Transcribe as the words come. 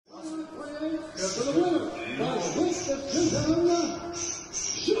Petr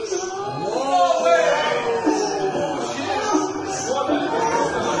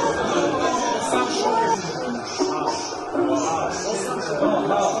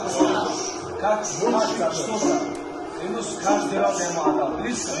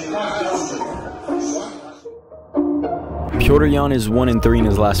Yan is 1-3 in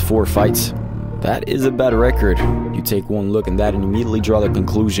his last 4 fights. That is a bad record. You take one look at that and immediately draw the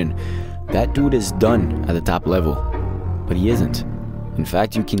conclusion. That dude is done at the top level. But he isn't. In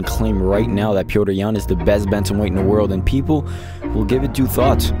fact, you can claim right now that Petr Yan is the best bantamweight in the world, and people will give it due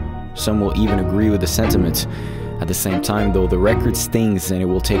thought. Some will even agree with the sentiment. At the same time, though, the record stings and it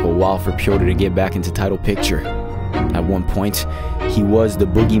will take a while for Petr to get back into title picture. At one point, he was the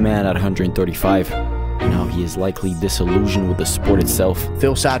boogeyman at 135. Now he is likely disillusioned with the sport itself.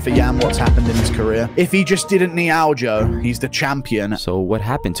 Feel sad for Yan what's happened in his career. If he just didn't knee Aljo, he's the champion. So what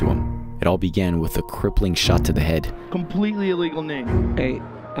happened to him? It all began with a crippling shot to the head. Completely illegal knee. Hey,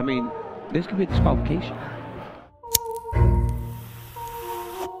 I mean, this could be a disqualification.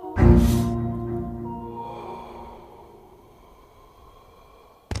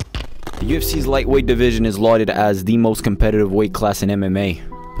 The UFC's lightweight division is lauded as the most competitive weight class in MMA.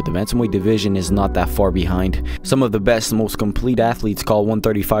 But the bantamweight division is not that far behind. Some of the best, most complete athletes call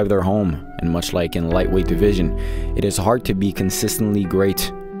 135 their home, and much like in the lightweight division, it is hard to be consistently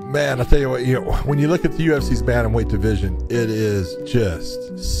great. Man, I tell you what, when you look at the UFC's bantamweight division, it is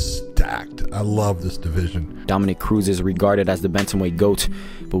just stacked. I love this division. Dominic Cruz is regarded as the bantamweight GOAT,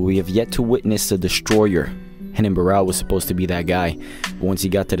 but we have yet to witness a destroyer. Renan Barão was supposed to be that guy, but once he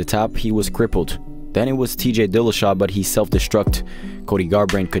got to the top, he was crippled. Then it was TJ Dillashaw, but he self-destruct. Cody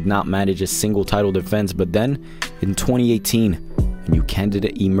Garbrandt could not manage a single title defense, but then, in 2018, a new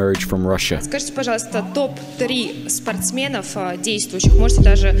candidate emerged from Russia. Скажите, пожалуйста, топ-3 спортсменов действующих. Можете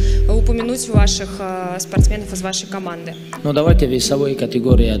даже упомянуть ваших спортсменов из вашей команды. Ну, давайте весовые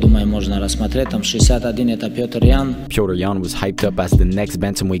категории, я думаю, можно рассмотреть. Там 61 это Petr Yan. Petr Yan was hyped up as the next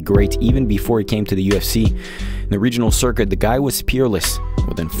bantamweight great even before he came to the UFC. In the regional circuit, the guy was peerless.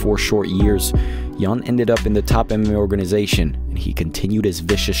 Within 4 short years, Yan ended up in the top MMA organization, and he continued his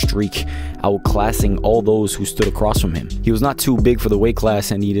vicious streak, outclassing all those who stood across from him. He was not too big for the weight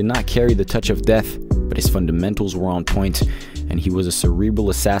class, and he did not carry the touch of death, but his fundamentals were on point, and he was a cerebral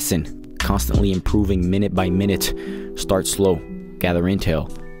assassin, constantly improving minute by minute. Start slow, gather intel,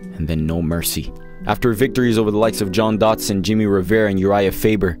 and then no mercy. After victories over the likes of John Dodson, Jimmy Rivera, and Uriah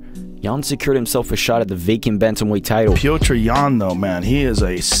Faber, Yan secured himself a shot at the vacant bantamweight title. Petr Yan, though, man, he is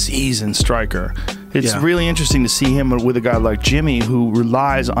a seasoned striker. It's really interesting to see him with a guy like Jimmy, who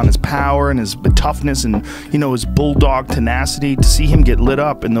relies on his power and his toughness and, you know, his bulldog tenacity. To see him get lit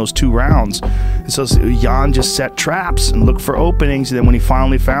up in those 2 rounds. And so Yan just set traps and looked for openings, and then when he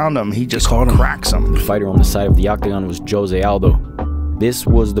finally found them, he just cracks them. The fighter on the side of the octagon was Jose Aldo. This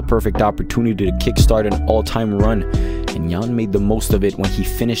was the perfect opportunity to kickstart an all-time run, and Yan made the most of it when he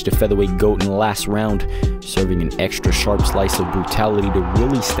finished the featherweight GOAT in the last round, serving an extra sharp slice of brutality to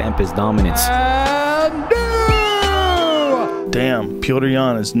really stamp his dominance. Damn, Petr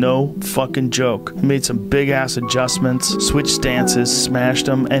Yan is no fucking joke. He made some big-ass adjustments, switched stances, smashed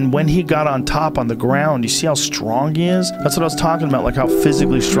him, and when he got on top on the ground, you see how strong he is? That's what I was talking about, like how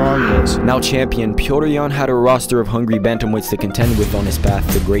physically strong he is. Now champion, Petr Yan had a roster of hungry bantamweights to contend with on his path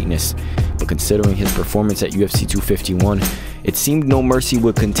to greatness. But considering his performance at UFC 251, it seemed no mercy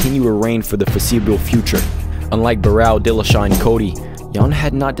would continue to reign for the foreseeable future. Unlike Barão, Dillashaw, and Cody, Yan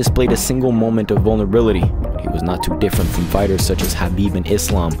had not displayed a single moment of vulnerability. He was not too different from fighters such as Khabib and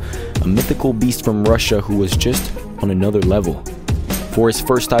Islam, a mythical beast from Russia who was just on another level. For his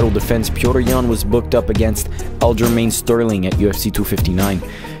first title defense, Petr Yan was booked up against Aljamain Sterling at UFC 259.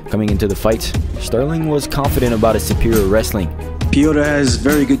 Coming into the fight, Sterling was confident about his superior wrestling. Petr has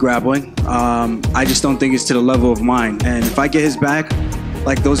very good grappling. I just don't think it's to the level of mine. And if I get his back,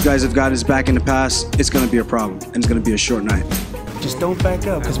 like those guys have got his back in the past, it's going to be a problem, and it's going to be a short night. Just don't back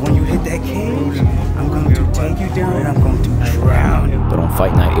up, because when you hit that cage, I'm going to take you down and I'm going to drown you. But on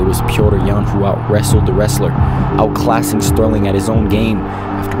fight night, it was Petr Yan who out-wrestled the wrestler, outclassing Sterling at his own game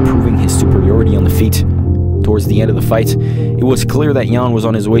after proving his superiority on the feet. Towards the end of the fight, it was clear that Yan was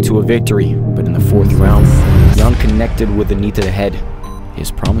on his way to a victory, but in the 4th round, Yan connected with a knee to the head.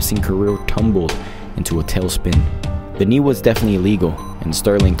 His promising career tumbled into a tailspin. The knee was definitely illegal, and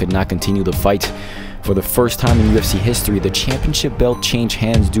Sterling could not continue the fight. For the first time in UFC history, the championship belt changed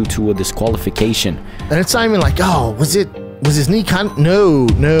hands due to a disqualification. And it's not even like, oh, was his knee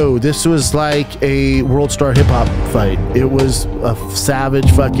no, this was like a World Star Hip Hop fight. It was a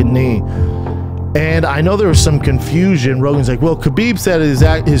savage fucking knee. And I know there was some confusion. Rogan's like, well, Khabib said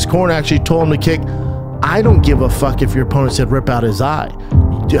his corner actually told him to kick. I don't give a fuck if your opponent said rip out his eye.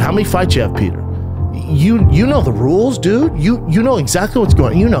 How many fights you have, Peter? You know the rules, dude. You know exactly what's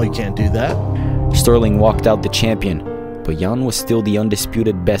going on. You know you can't do that. Sterling walked out the champion, but Yan was still the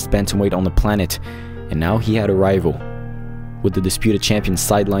undisputed best bantamweight on the planet, and now he had a rival. With the disputed champion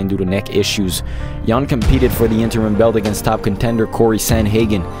sidelined due to neck issues, Yan competed for the interim belt against top contender Corey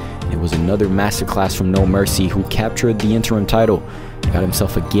Sandhagen. It was another masterclass from No Mercy, who captured the interim title and got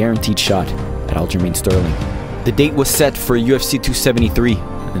himself a guaranteed shot at Aljamain Sterling. The date was set for UFC 273,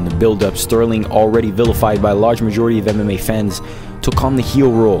 and in the build-up, Sterling, already vilified by a large majority of MMA fans, took on the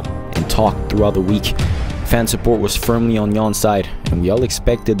heel role and talked throughout the week. Fan support was firmly on Yan's side, and we all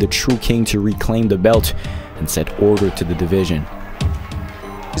expected the true king to reclaim the belt and set order to the division.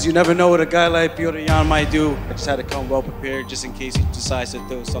 You never know what a guy like Petr Yan might do. I just had to come well prepared just in case he decides to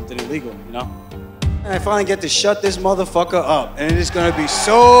do something illegal, you know? And I finally get to shut this motherfucker up, and it's gonna be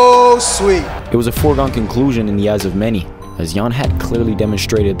so sweet. It was a foregone conclusion in the eyes of many, as Yan had clearly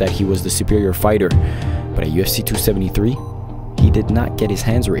demonstrated that he was the superior fighter. But at UFC 273, he did not get his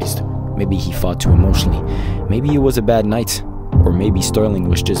hands raised. Maybe he fought too emotionally. Maybe it was a bad night. Or maybe Sterling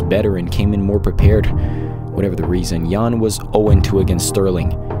was just better and came in more prepared. Whatever the reason, Yan was 0-2 against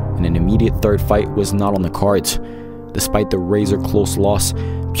Sterling, and an immediate third fight was not on the cards. Despite the razor-close loss,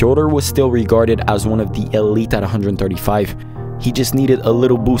 Petr was still regarded as one of the elite at 135. He just needed a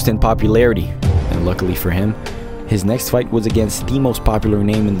little boost in popularity, and luckily for him, his next fight was against the most popular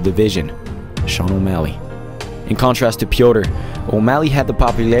name in the division, Sean O'Malley. In contrast to Petr, O'Malley had the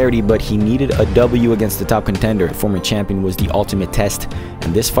popularity, but he needed a W against the top contender. The former champion was the ultimate test,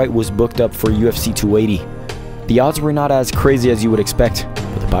 and this fight was booked up for UFC 280. The odds were not as crazy as you would expect,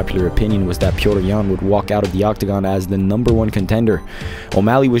 but the popular opinion was that Petr Yan would walk out of the octagon as the #1 contender.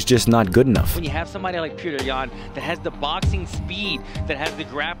 O'Malley was just not good enough. When you have somebody like Petr Yan that has the boxing speed, that has the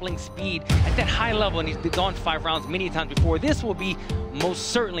grappling speed at that high level, and he's gone 5 rounds many times before, this will be most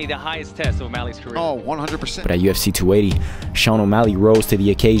certainly the highest test of O'Malley's career. Oh, 100%. But at UFC 280, Sean O'Malley rose to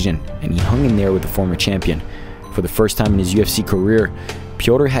the occasion, and he hung in there with the former champion. For the first time in his UFC career,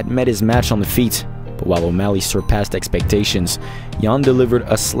 Petr had met his match on the feet. But while O'Malley surpassed expectations, Yan delivered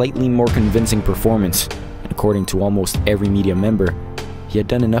a slightly more convincing performance. And according to almost every media member, he had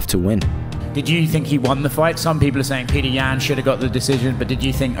done enough to win. Did you think he won the fight? Some people are saying Petr Yan should have got the decision, but did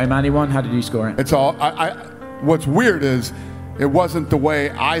you think O'Malley won? How did you score it? It's all. What's weird is it wasn't the way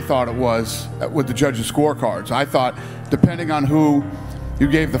I thought it was with the judges' scorecards. I thought depending on who you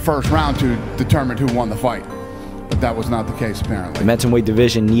gave the first round to determined who won the fight. But that was not the case, apparently. The bantamweight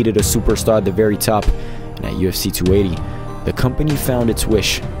division needed a superstar at the very top, and at UFC 280, the company found its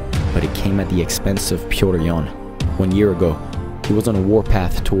wish, but it came at the expense of Petr Yan. 1 year ago, he was on a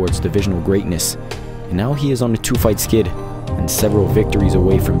warpath towards divisional greatness, and now he is on a 2-fight skid and several victories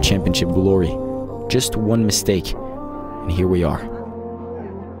away from championship glory. Just one mistake, and here we are.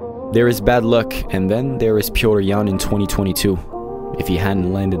 There is bad luck, and then there is Petr Yan in 2022. If he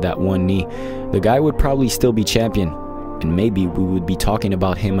hadn't landed that one knee, the guy would probably still be champion, and maybe we would be talking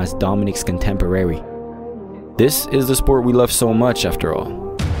about him as Dominic's contemporary. This is the sport we love so much, after all.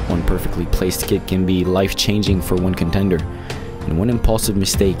 One perfectly placed kick can be life-changing for one contender, and one impulsive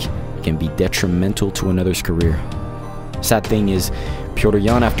mistake can be detrimental to another's career. Sad thing is, Petr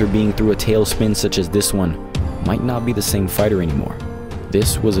Yan, after being through a tailspin such as this one, might not be the same fighter anymore.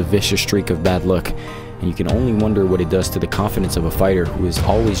 This was a vicious streak of bad luck, and you can only wonder what it does to the confidence of a fighter who is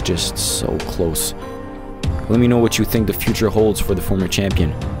always just so close. Let me know what you think the future holds for the former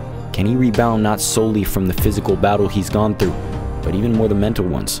champion. Can he rebound not solely from the physical battle he's gone through, but even more the mental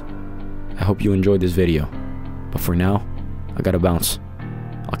ones? I hope you enjoyed this video, but for now, I gotta bounce.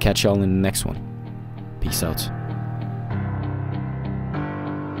 I'll catch y'all in the next one. Peace out.